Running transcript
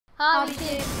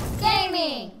HobbyPig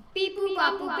Gaming! Beep boop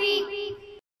bop boop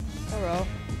beep! Hello.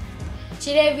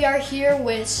 Today we are here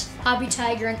with Hobby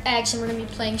Tiger and X, and we're gonna be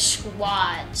playing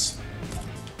squads.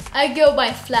 I go by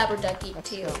Flabberducky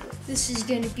too. This is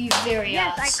gonna be very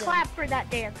awesome. Yes, I clap for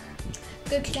that dance.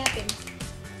 Good clapping.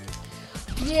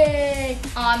 Yay!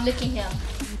 Oh, I'm licking him.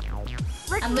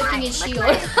 I'm licking his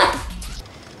shield.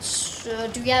 So,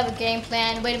 do we have a game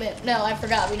plan? Wait a minute. No, I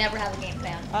forgot. We never have a game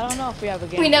plan. I don't know if we have a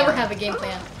game plan. We never have a game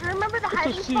plan. Do you remember the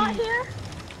hiding spot here?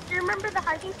 Do you remember the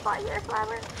hiding spot here,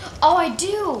 Flabber? Oh, I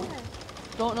do.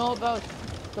 Don't know about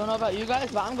you guys,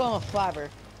 but I'm going with Flabber.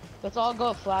 Let's all go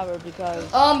with Flabber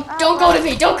because don't go to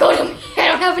me. Don't go to me. I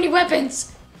don't have any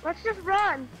weapons. Let's just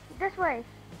run this way.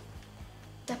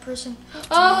 That person.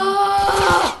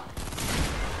 Oh!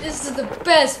 This is the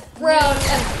best round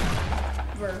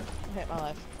ever. I hate my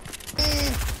life.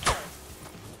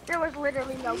 There was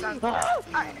literally no gun.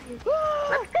 Alright.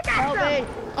 Let's pick Help me.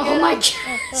 Oh my gosh.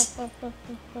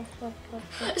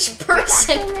 This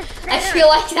person. I feel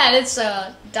like that it's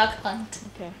a duck hunt.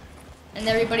 Okay. And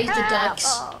everybody's the ducks.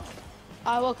 Oh.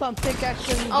 I will come pickaxe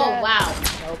you. Oh wow.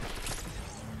 Nope.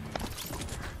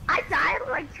 I died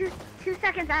like two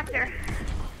seconds after.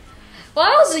 Well,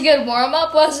 that was a good warm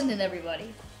up, wasn't it,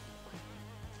 everybody?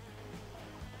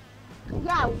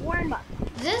 Yeah, warm up.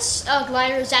 This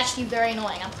glider is actually very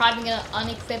annoying. I'm probably gonna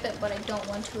unequip it, but I don't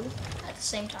want to at the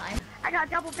same time. I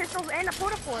got double pistols and a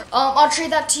porta-fort. I'll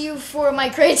trade that to you for my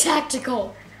great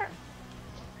tactical.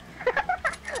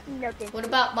 No thank What you.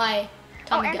 about my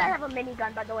Oh, Tommy and I gun? have a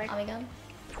minigun, by the way. Tommy gun?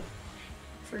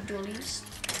 For dualies.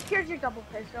 Here's your double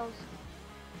pistols.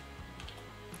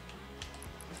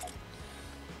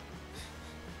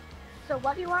 So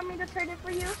what do you want me to trade it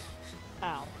for you?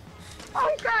 Ow. Oh,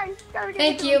 he's dying.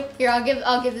 Thank you. Here, I'll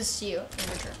give this to you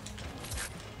in return.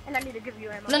 And I need to give you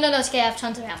ammo. No, it's okay. I have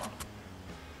tons of ammo.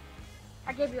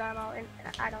 I gave you ammo, and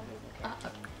I don't need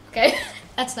it. Okay,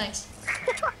 that's nice.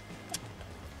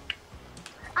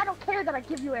 I don't care that I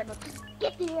give you ammo. Just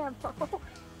get the ammo.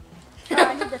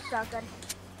 I need the shotgun.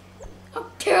 I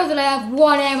don't care that I have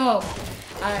one ammo.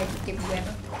 I give you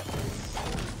ammo.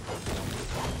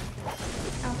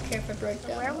 I don't care if I break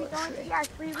down. Where are we going? Yes,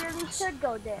 we really should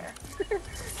go there.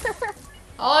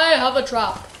 I have a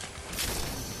trap.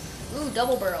 Ooh,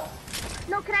 double barrel.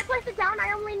 No, can I place it down?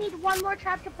 I only need one more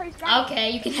trap to place down. Okay,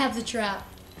 you can have the trap.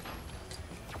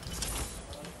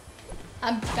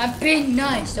 I'm being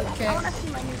nice, okay? I want to see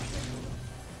my new shit.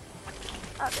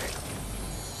 Oh, there it goes.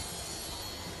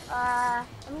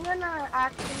 I'm gonna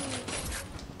actually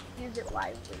use it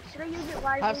wisely. Should I use it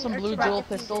wisely? Have some blue dual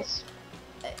pistols.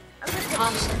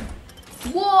 Awesome.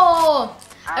 Whoa!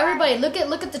 Everybody, look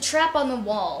at the trap on the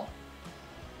wall.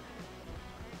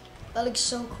 That looks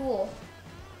so cool.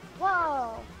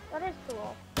 Whoa, that is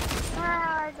cool.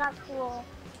 Ah, that's cool.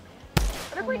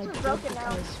 What if we just broke it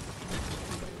now?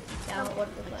 Yeah, what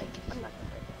it look like. I'm not gonna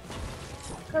break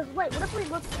it. Because wait, what if we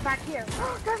look back here?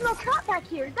 There's no trap back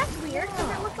here. That's weird. Because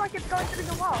it looks like it's going through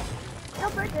the wall.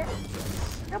 Don't break it.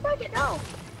 Don't break it. No.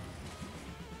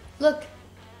 Look.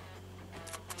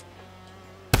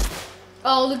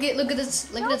 Oh, look at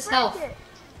this. Look at its health. It.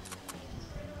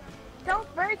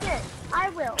 Don't break it. I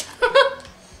will.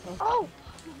 Oh,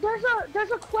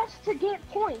 there's a quest to get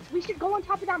points. We should go on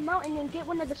top of that mountain and get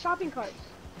one of the shopping carts.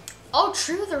 Oh,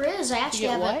 true, there is. I actually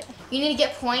have what? it. You need to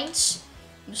get points.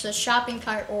 It's a shopping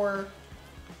cart or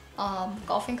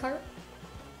golfing cart.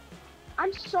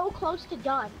 I'm so close to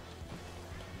done.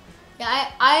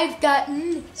 Yeah, I've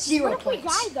gotten 0 What if points. we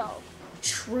die though?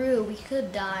 True, we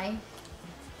could die.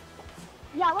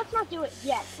 Yeah, let's not do it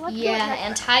yet. Let's do it Yeah, next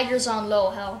and time. Tiger's on low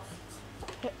health.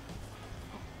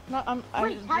 No,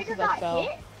 Wait, Tiger got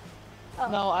hit? Oh.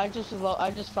 No, I just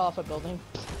fell off a building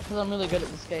because I'm really good at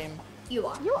this game. You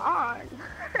are. You are.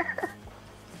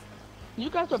 You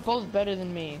guys are both better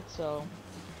than me, so.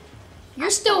 You're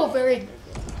still a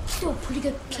pretty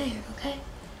good player, okay?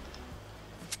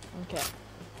 Okay.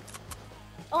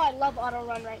 Oh, I love auto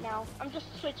run right now. I'm just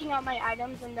switching out my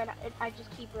items and then I just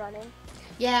keep running.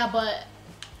 Yeah, but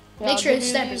Yeah, make I'll sure give his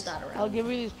you sniper's these- not around. I'll give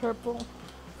you these purple.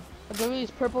 I'll give you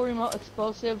these purple remote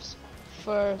explosives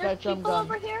for There's that jump people gun.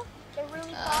 over here. They're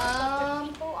really far. But Um, there's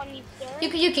people on these stairs.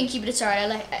 You can keep it. It's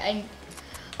alright.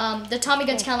 The Tommy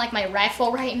gun's kind of like my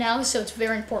rifle right now, so it's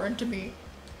very important to me.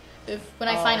 When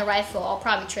I find a rifle, I'll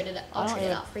probably trade it. I'll trade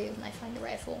it out for you when I find a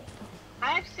rifle.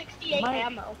 I have 68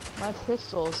 ammo. My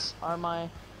pistols are my.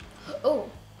 Oh.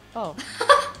 Oh,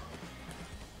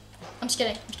 I'm just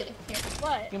kidding. Here.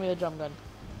 What? give me the jump gun.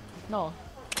 No.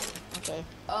 Okay.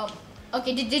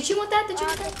 Okay. Did you want that? Did you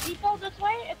want There's that? people this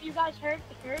way. If you guys heard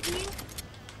me.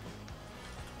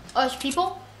 Oh, it's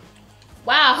people.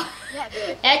 Wow. Yeah,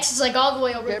 dude. X is like all the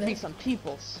way over There'd there. be some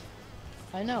peoples.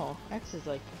 I know. X is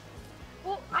like.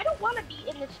 Well, I don't want to be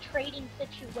in this trading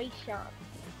situation.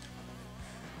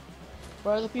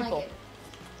 Where are the people?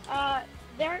 Like it.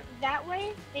 They're that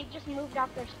way. They just moved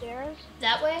up their stairs.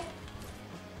 That way?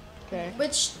 Okay.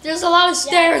 Which, there's a lot of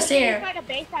stairs here. Inside a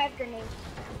base, I have grenades.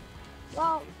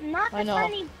 Well, not I the know.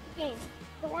 tiny thing.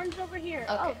 The ones over here.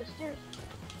 Okay. Oh, the stairs.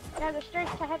 Yeah, the stairs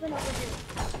to heaven over here.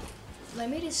 Let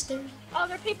me just stairs. Oh,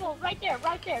 there are people right there,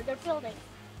 right there. They're building.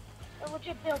 They're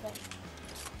legit building.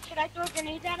 Should I throw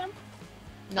grenades at them?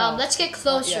 No. Let's get Not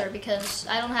closer yet. because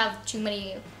I don't have too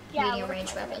many Yeah, medium we're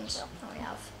range fine, weapons. so. Oh, we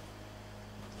have.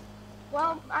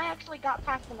 Well, I actually got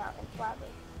past them out in Flabby.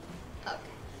 Okay.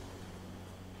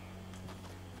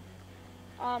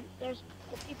 There's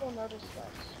the people noticed us.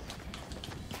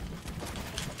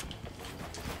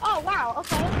 Oh wow,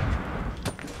 okay.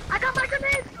 I got my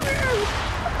grenades through!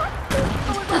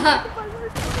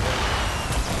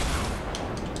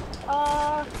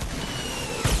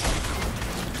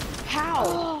 How?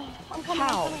 Oh, I'm coming,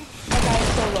 How? I'm coming. That guy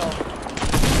is so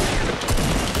low.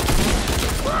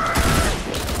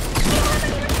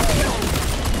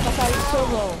 That guy is so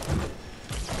low.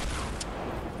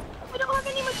 We don't have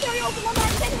any materials and I'm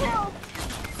at 10 health.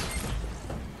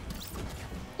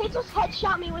 They just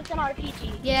headshot me with an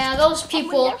RPG. Yeah, those And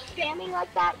people. when they're spamming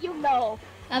like that, you know.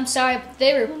 I'm sorry, but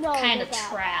they were You know kind of they're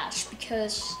bad. trash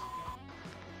because.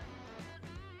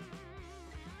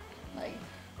 Like,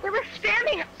 They were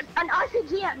spamming an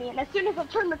RPG at me, and as soon as I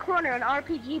turned the corner, an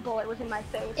RPG bullet was in my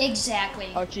face. exactly.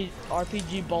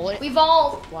 RPG bullet. We've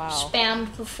all Wow.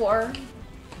 spammed before.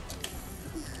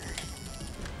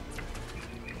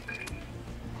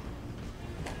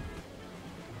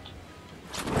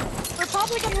 We're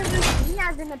probably gonna use me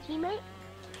as in a teammate.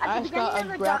 At I the just got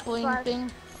beginning a of the grappling class.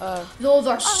 thing. Those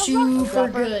are look. super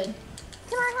Grabber. good.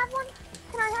 Can I have one?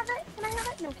 Can I have it? Can I have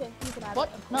it? No, okay, you can have What?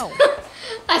 it. No.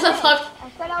 I love how.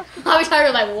 I said I was. How we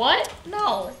talking like what?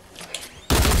 No.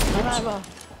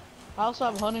 I also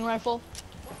have a hunting rifle,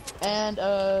 and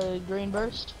a green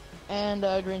burst, and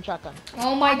a green shotgun.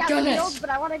 Oh I my got goodness. shields, but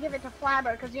I want to give it to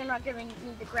Flabber because you're not giving me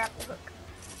the grapple hook.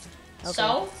 Okay.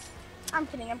 So? I'm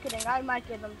kidding. I'm kidding. I might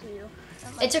give them to you.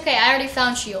 It's okay, I already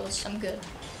found shields. I'm good.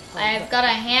 I've got a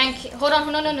hand. Hold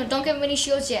on, no, don't give him any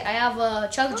shields yet. I have a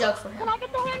chug jug for Can him. I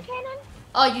get the hand cannon?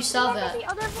 Oh, you saw Remember that. the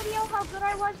other video how good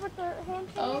I was with the hand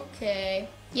cannon? Okay.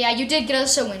 Yeah, you did get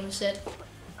us a win, you said.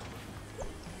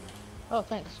 Oh,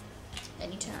 thanks.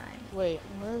 Anytime. Wait,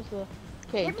 where's the?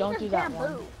 Okay, Give me don't this do that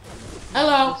bamboo. one.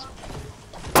 Hello.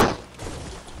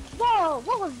 Whoa,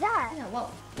 what was that? Yeah, whoa.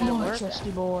 No, Where's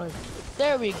trusty boy.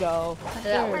 There we go. that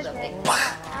There work? we Perfect. go.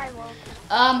 I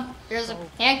will. There's a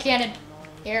hand cannon.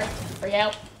 Here, for you.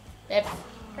 If,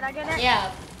 Can I get it?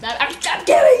 yeah. I'm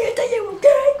giving it to you,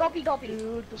 okay? Gulpy, gulpy.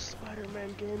 Dude, the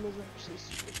Spider-Man game is actually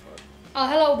super fun. Oh,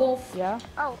 hello, Wolf. Yeah.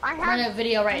 Oh, I We're in a have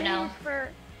video right now. minis for.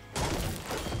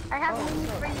 I have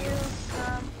minis for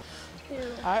you.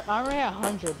 To. I already at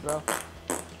 100, bro.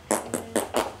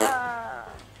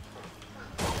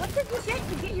 What did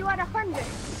you get you at 100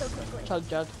 so quickly? Chug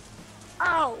jug.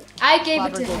 Oh, I gave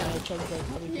it Flabber to gave him. me a chug jug.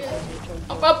 Hobby gave me a chug I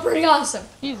jug. felt pretty awesome.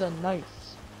 He's a nice.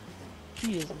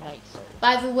 He is nice.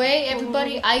 By the way,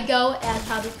 everybody, I go as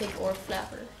HobbyPig or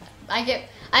Flabber. I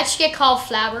actually get called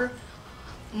Flabber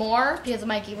more because of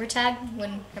my gamer tag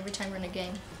every time we're in a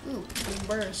game. Ooh, green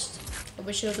burst. I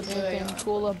wish it was a blue Anything AR.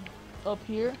 cool up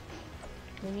here?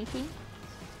 Anything?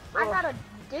 I got a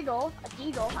deagle.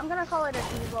 I'm gonna call it a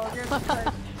deagle just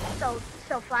because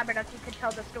so Flabber that you could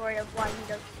tell the story of why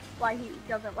he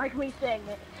doesn't like me saying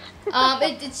it.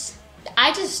 It's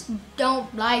I just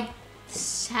don't like the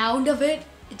sound of it.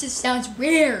 It just sounds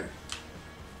weird.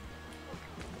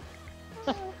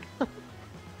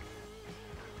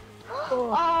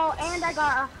 Oh, and I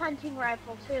got a hunting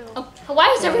rifle too. Oh,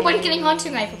 why is everybody getting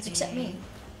hunting rifles except me?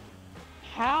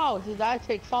 How did I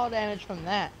take fall damage from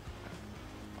that?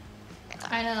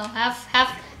 I know.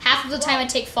 Half of the time I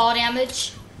take fall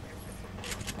damage.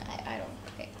 I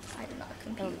do not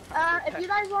compute. If you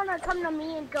guys wanna come to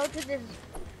me and go to this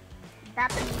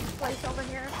Japanese place over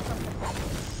here.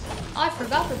 Oh, I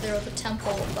forgot that there was a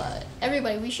temple, but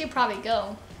everybody, we should probably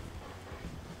go.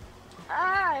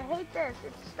 Ah, I hate this.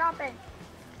 It's stopping.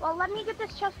 Well, let me get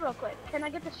this chest real quick. Can I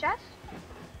get this chest?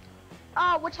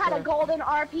 Which had a Sure. golden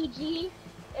RPG,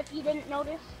 if you didn't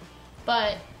notice.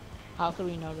 But How could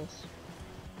we notice?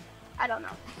 I don't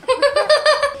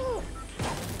know.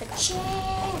 the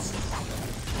chest.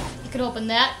 You could open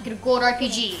that. Get a gold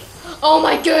RPG. Oh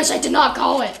my gosh! I did not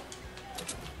call it.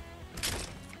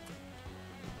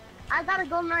 I got a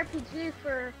golden RPG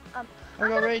for We're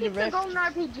gonna ready to keep the rift. golden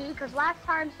RPG because last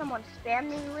time someone spammed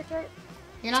me with it.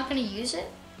 You're not gonna use it?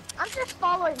 I'm just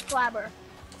following Flabber.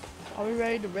 Are we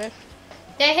ready to rift?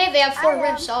 Hey, they have 4 I am,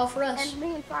 rifts all for us. And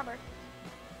me and Flabber.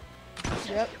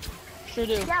 Yep. Sure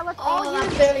do. Yeah, let's all Oh, I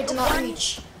use barely did not one.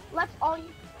 reach. Let's all use.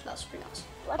 That's pretty awesome.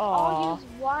 Let's Aw. all use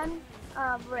one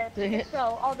rift, Dang it.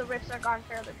 so all the rifts are gone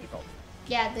for other people.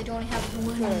 Yeah, they don't have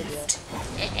one Good idea.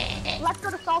 rift. Let's go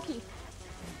to Salty.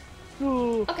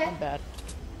 Ooh, Okay. I'm bad.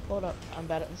 Hold up. I'm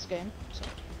bad at this game. So,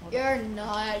 You're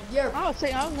not. You're. I'm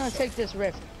gonna take this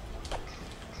rift.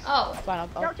 Oh. Fine.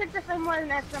 Don't take the same one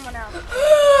as someone else.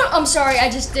 I'm sorry, I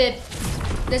just did.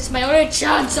 This is my only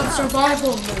chance of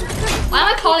survival, Luke. Why am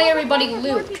I calling everybody There's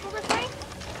Luke? 4 people this way.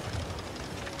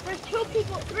 There's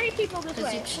 3 people this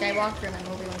Because way. Luke Skywalker and I'm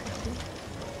Obi-Wan Kenobi.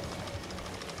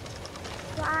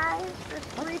 Guys, there's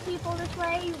 3 people this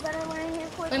way. You better learn here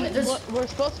quickly. Wait a minute, there's. We're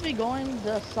supposed to be going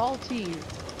to Salty.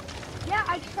 Yeah,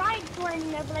 I tried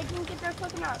joining there, but I didn't get there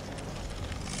quick enough.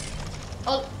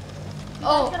 Oh. You guys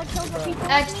Oh. gonna kill the people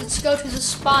X, with me? let's go to the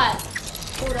spot.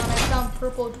 Hold on, I found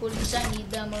purple toys. I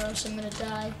need them or else I'm gonna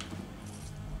die.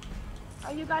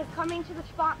 Are you guys coming to the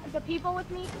spot, the people with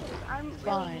me? 'Cause I'm really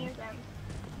Fine. near them.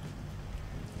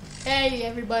 Hey,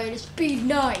 everybody, the speed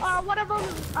knife. One of them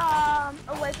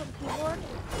away from the keyboard.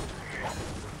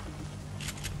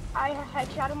 I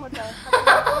headshot him with a.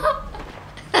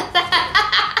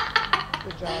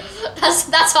 Good job.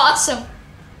 That's awesome.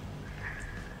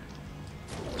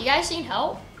 You guys need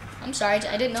help? I'm sorry,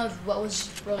 I didn't know what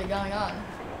was really going on.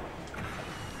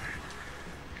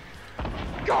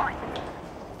 Join.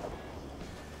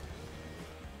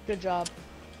 Good job.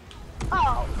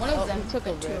 Oh, One of Oh, them we took a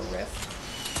went to a rift. rift.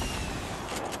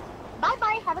 bye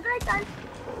bye. Have a great time.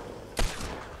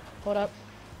 Hold up.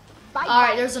 Bye. All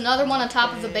right, there's another one on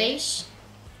top of the base.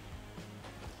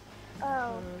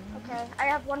 Oh, okay. I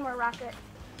have one more rocket.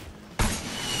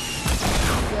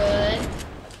 Good.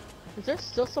 Is there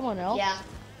still someone else? Yeah.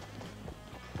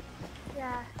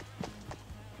 Yeah.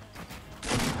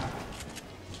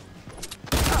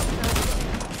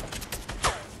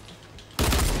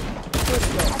 Good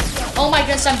job. Oh my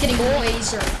goodness, I'm getting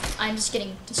lasered. I'm just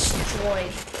getting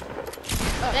destroyed.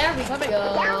 There we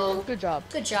go. Good job.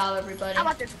 Good job, everybody. How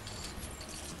about this?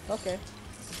 Okay.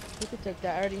 We can take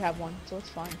that. I already have one, so it's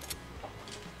fine.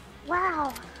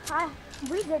 Wow.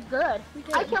 We did good.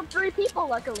 I killed 3 people,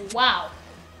 luckily. Wow.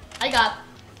 I got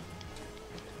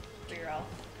 0.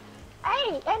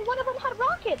 Hey, and one of them had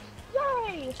rockets.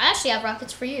 Yay! I actually have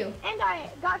rockets for you. And I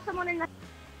got someone in the.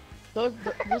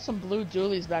 There's some blue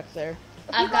Julies back there.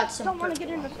 If I've you got guys some don't want to get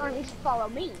purple. in the storm, you should follow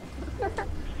me. That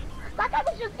guy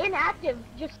was just inactive.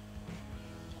 Just.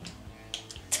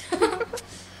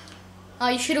 Oh,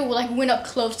 you should have like went up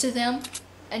close to them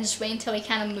and just wait until he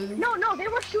kind of moved. No, they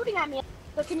were shooting at me.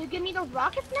 So can you give me those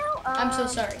rockets now? I'm so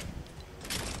sorry.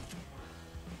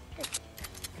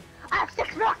 I have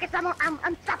 6 rockets. I'm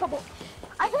unstoppable.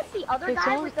 I hit the other Hey, guy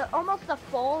someone- with almost the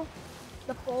full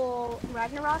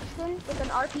Ragnarok skin with an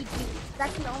RPG.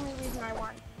 That's the only reason I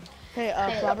won. Hey,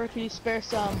 Hey. Flabber, can you spare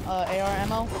some AR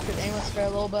ammo? Could anyone spare a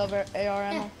little bit of AR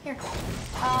Yeah, ammo? here.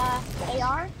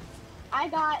 AR. I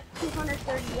got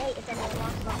 238 if anyone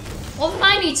wants them. Well,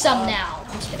 I need some now.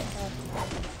 I'm just kidding.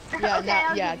 Yeah, Okay,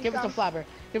 I'll yeah. give you Give it to some. Flabber.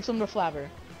 Give some to Flabber.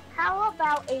 How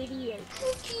about 88?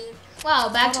 Wow,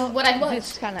 back to what I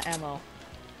This was. kind of ammo.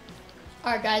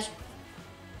 All right, guys.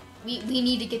 We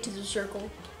need to get to the circle.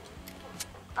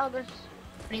 Oh, there's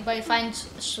If anybody finds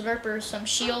a slurper, some there's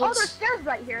shields. stairs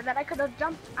right here that I could have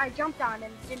jumped. I jumped on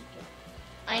and didn't.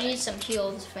 I need some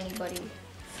shields if anybody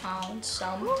found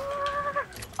some.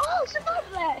 Oh,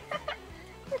 survived that.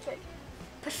 Perfect.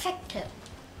 Perfecto.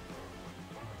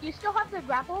 You still have to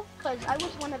grapple? Because I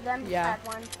wish one of them Yeah. had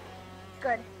one.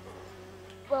 Good.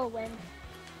 We'll win.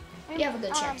 You have a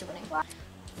good chance of winning.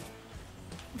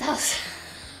 That's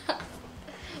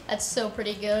that's so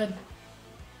pretty good.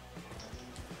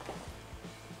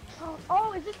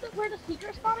 Oh, is this where the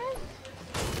secret spot is?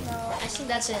 No. I think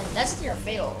that's near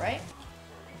fatal, right?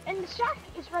 And the shack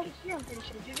is right here, I'm pretty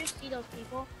sure. Did you just see those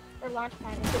people? They're launch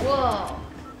padding. Whoa.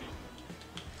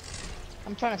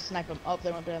 I'm trying to snipe them. Oh,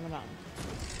 they went down the mountain.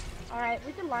 Alright,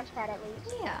 we can launch pad at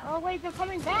least. Yeah. Oh wait, they're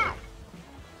coming back.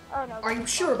 Oh no. Are you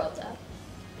sure about that?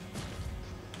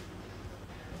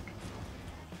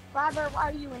 Father, why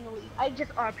are you in the lead? I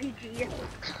just RPG.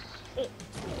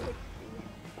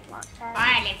 Launch pad.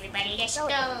 Alright, everybody, let's Go.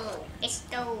 go. Let's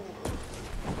go.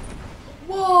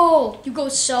 Whoa! You go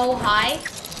so high.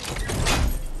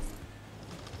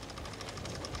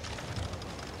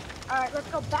 Alright, let's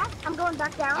go back. I'm going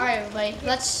back down. Alright, everybody,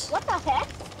 let's. What the heck?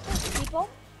 People?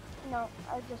 No,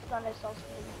 I just thought I saw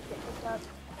somebody get picked up.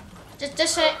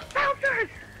 Just say. Bouncers!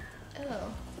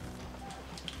 Oh.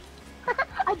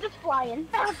 I just fly in.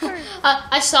 Bouncers!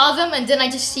 I saw them and then I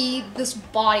just see this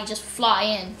body just fly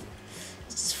in.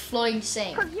 It's floating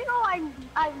insane. Cause you know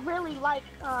I really like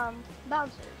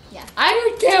bouncers. Yeah.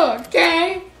 I do too,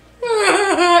 okay?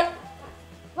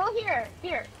 Well here.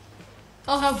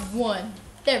 I'll have one.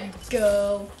 There we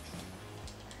go.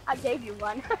 I gave you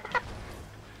one.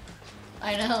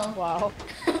 I know. Wow.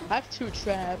 I have 2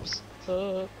 traps.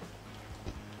 You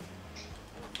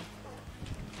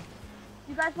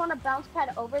guys want to bounce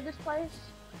pad over this place?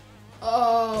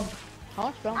 Oh. How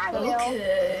much bounce I pad? will.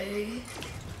 Okay.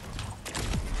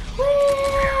 Woo!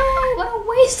 What a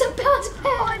waste of bounce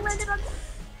Oh, I pad. landed on.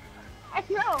 I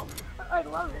know. I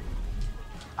love it.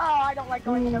 Oh, I don't like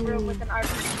going in a room with an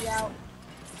RPG out.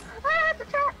 Ah, it's a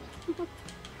trap.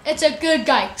 It's a good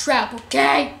guy trap,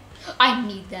 okay? I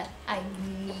need that. I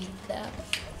need that.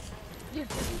 You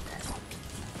didn't do that.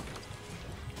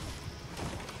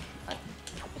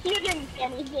 You didn't see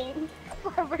anything.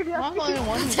 I'm the only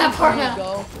one who's That part gonna out.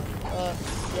 go.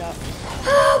 Yeah.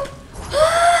 Help!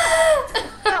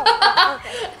 Oh,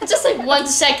 okay. Just like 1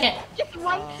 second. Just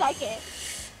 1 second.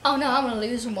 Oh no, I'm gonna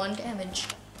lose 1 damage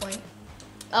point.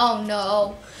 Oh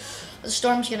no. The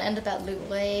storm's gonna end up at Loot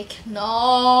Lake.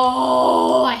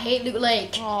 No, I hate Loot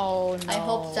Lake. Oh no. I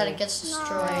hope that it gets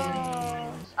destroyed.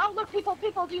 No. Oh, look, people.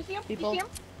 Do you see him? People? Do you see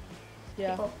him?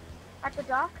 Yeah. At the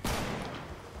dock?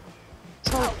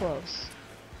 So close.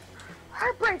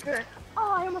 Heartbreaker.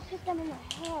 Oh, I almost hit them in the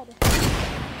head.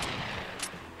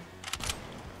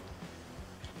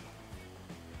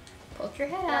 Poke your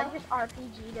head Can I out. just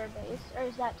RPG their base? Or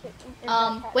is that too?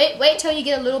 Wait till you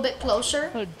get a little bit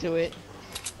closer. I'll do it.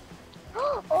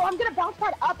 Oh, I'm gonna bounce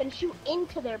pad up and shoot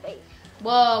into their base.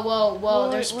 Whoa,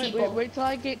 there's people. Wait till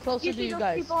I get closer You to see you those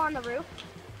guys. people on the roof?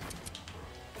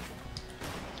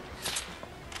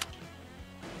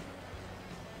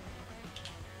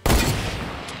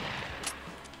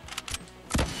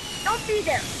 Don't be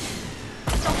there.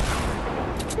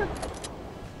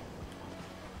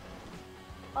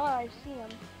 Oh, I see him.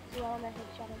 He's on that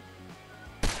headshot him.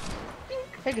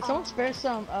 Hey, can someone spare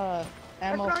some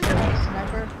ammo What's for wrong? a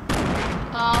sniper?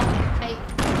 I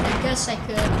guess I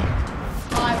could.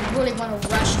 Oh, I really want to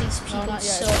rush these people not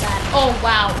yet. so bad. Oh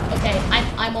wow. Okay,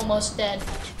 I'm almost dead.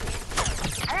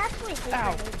 I actually hate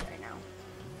Ow. grenades right now.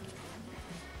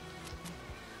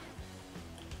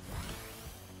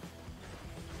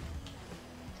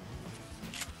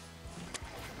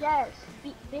 Yes,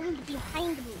 build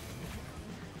behind me.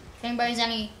 If anybody's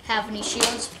have any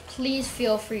shields, please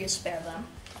feel free to spare them.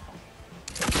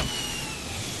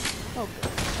 Oh,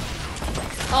 good.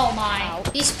 Oh my. Ow.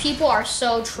 These people are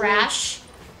so trash.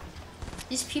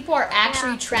 These people are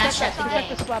actually Yeah, trash at the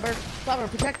Protect us, game. Flubber,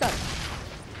 protect us.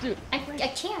 Dude, I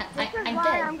can't. This is I'm why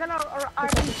dead. I'm gonna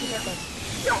RPG them.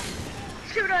 Don't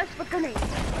shoot us with grenades.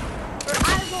 Or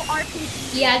I will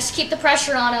RPG. Yeah, just keep the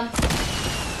pressure on them.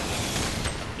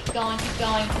 Keep going.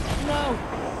 no.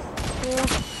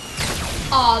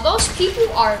 Aw, those people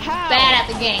are How? bad at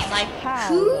the game. Like, How?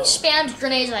 who spams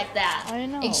grenades like that? I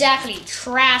know. Exactly,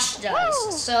 trash does.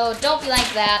 Woo! So don't be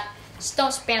like that. Just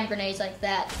don't spam grenades like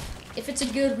that. If it's a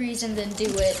good reason, then do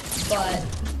it. But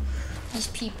these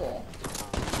people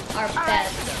are bad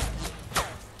at the game.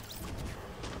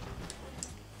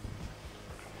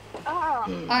 Oh,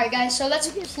 Alright guys, so let's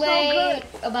This is so play good.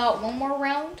 about 1 more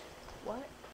round.